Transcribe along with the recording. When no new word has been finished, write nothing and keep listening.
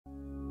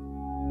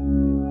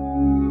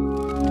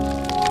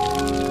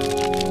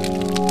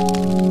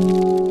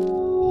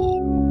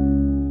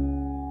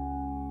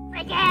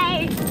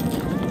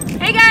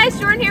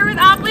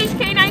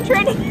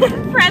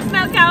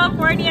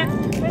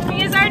California. With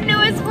me is our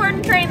newest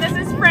board train. This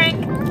is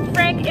Frank.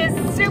 Frank is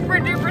super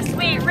duper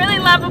sweet, really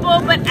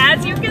lovable, but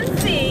as you can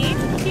see,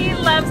 he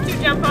loves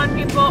to jump on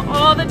people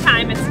all the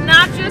time. It's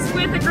not just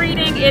with a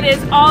greeting, it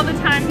is all the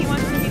time. He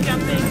wants to be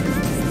jumping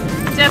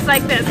just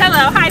like this.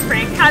 Hello, hi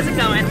Frank, how's it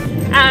going?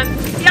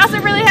 He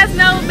also really has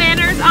no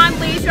manners on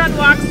leash, on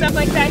walk, stuff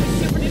like that.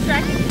 He's super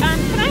distracted.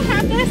 Can I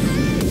have this?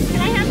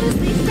 Can I have this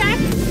leash back?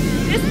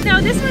 No,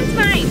 this one's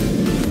mine.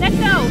 Let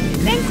go.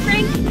 Thanks,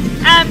 Frank.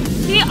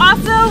 He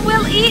also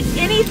will eat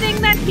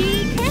anything that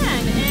he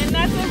can, and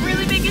that's a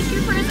really big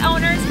issue for his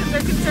owners because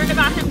they're concerned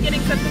about him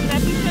getting something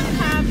that he shouldn't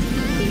have.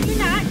 Can you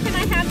not? Can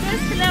I have this?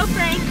 Hello,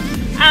 Frank.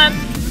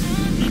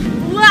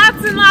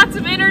 Lots and lots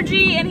of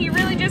energy, and he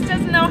really just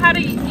doesn't know how to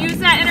use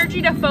that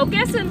energy to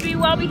focus and be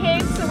well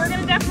behaved, so we're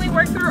going to definitely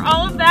work through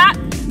all of that.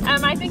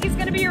 I think he's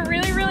going to be a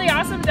really, really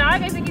awesome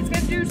dog. I think he's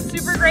going to do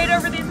super great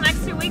over these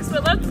next 2 weeks,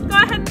 but let's go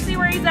ahead and see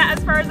where he's at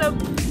as far as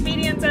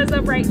obedience as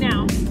of right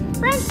now.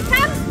 Frank,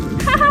 come!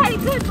 Hi,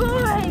 good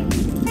boy!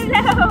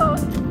 Hello!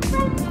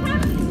 Frank,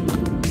 come!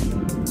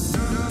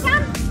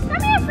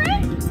 Come here,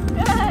 Frank!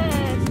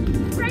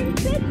 Good! Frank,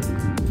 sit!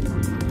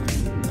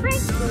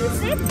 Frank, can you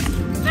sit?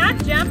 Not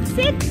jump,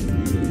 sit!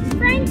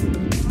 Frank!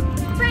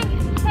 Frank,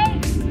 hey!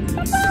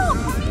 Pitbull,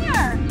 come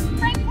here!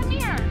 Frank, come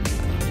here!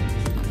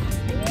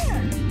 Come here!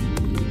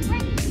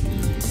 Frank!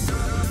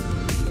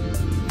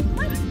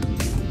 What?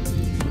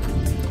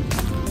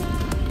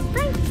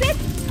 Frank, sit!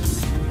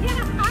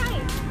 Yeah, hi!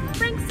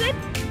 Frank, sit!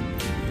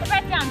 Put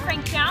back down.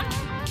 Frank, down.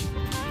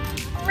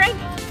 Frank,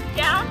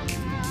 down.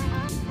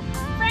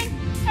 Frank,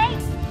 hey,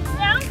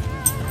 down.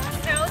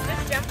 No,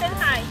 just jump in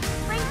high.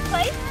 Frank,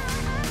 place.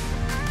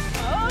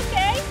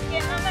 Okay,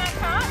 getting on that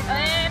cot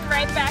and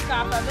right back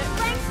off of it.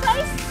 Frank,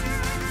 place.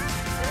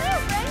 Come here,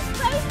 Frank,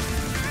 place.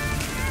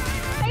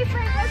 Hey,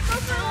 Frank, let's go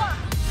for a walk.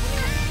 Come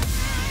here.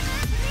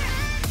 Come here.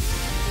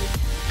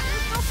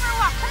 Let's go for a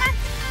walk. Come on.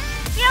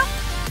 Heel.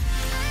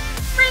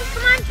 Frank,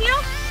 come on,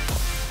 heel.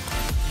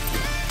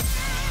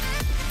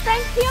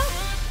 Frank, heel.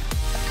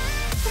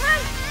 Come on,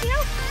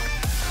 heel.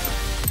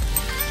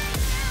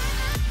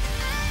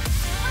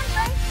 Come on,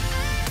 Frank.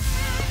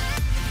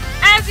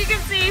 As you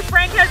can see,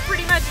 Frank has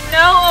pretty much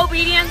no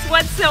obedience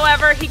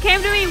whatsoever. He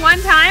came to me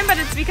one time, but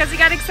it's because he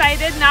got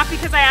excited, not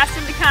because I asked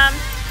him to come.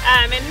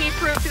 And he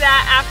proved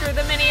that after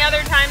the many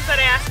other times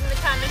that I asked him to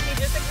come, and he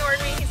just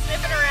ignored me. He's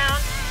sniffing around,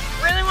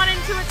 really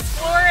wanting to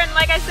explore, and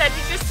like I said,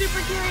 he's just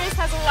super curious,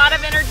 has a lot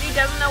of energy,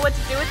 doesn't know what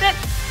to do with it,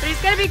 but he's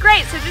gonna be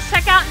great, so just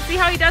check out and see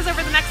how he does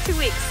over the next 2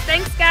 weeks.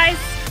 Thanks, guys.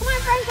 Come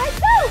on, Frank, let's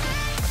go!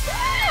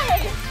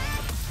 Yay!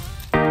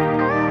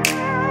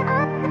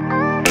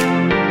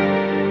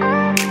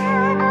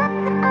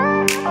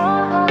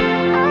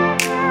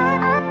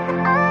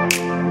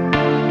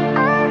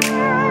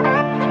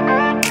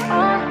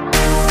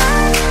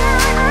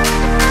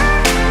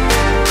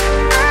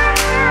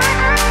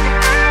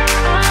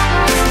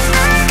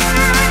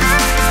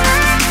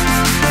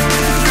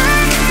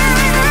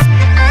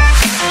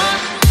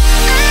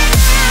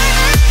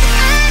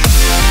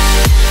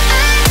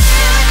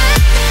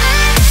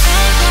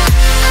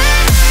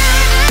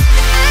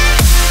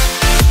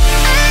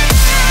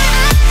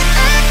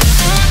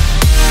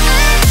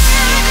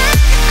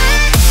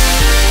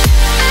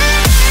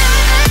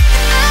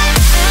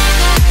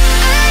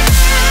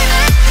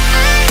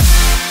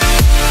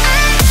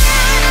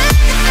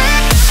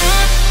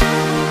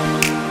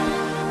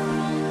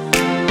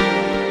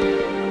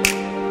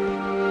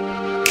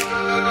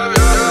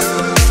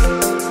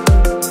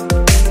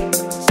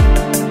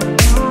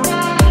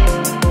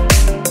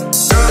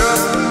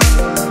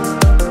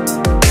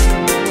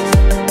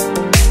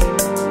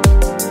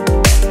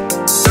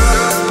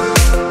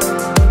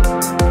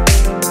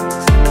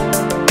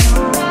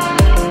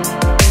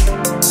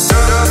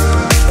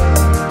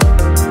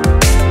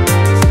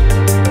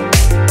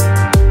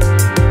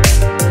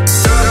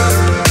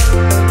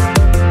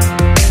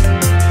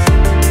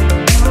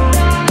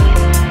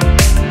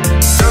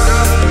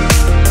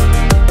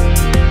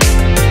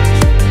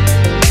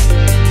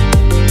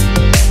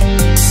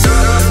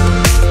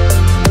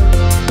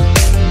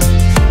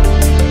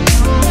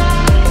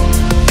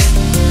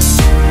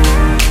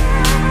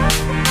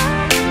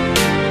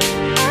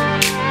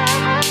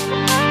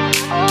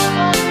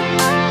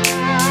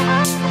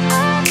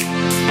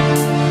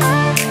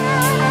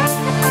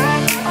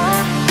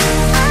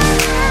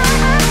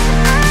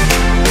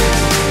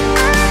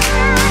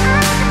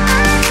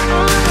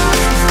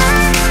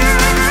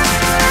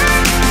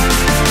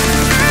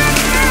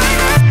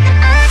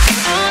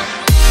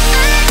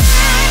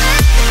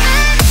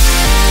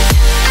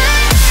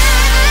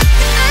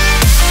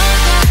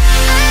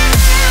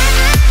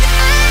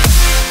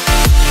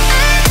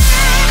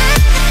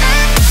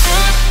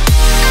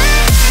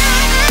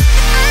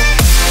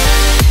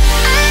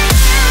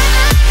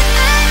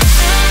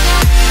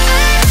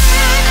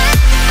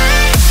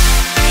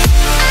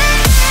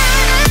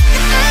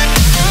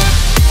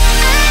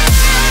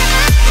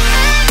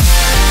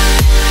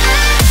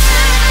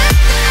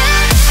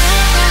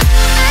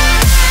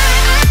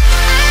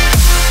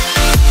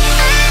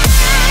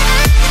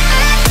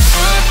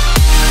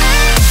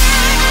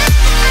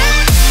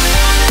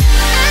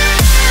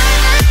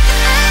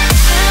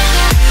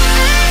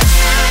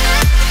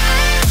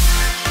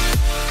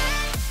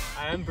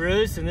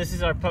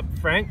 our pup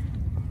Frank.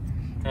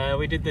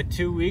 We did the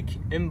 2-week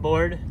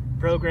inboard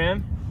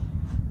program.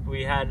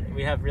 We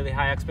have really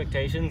high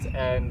expectations,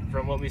 and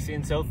from what we've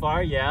seen so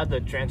far, yeah, the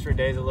transfer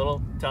day is a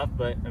little tough,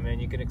 but I mean,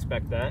 you can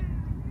expect that.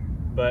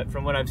 But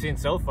from what I've seen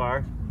so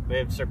far,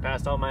 they've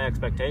surpassed all my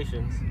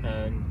expectations,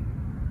 and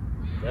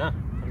yeah,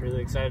 I'm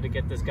really excited to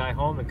get this guy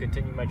home and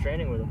continue my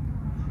training with him.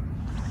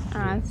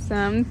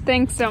 Awesome.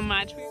 Thanks so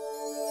much.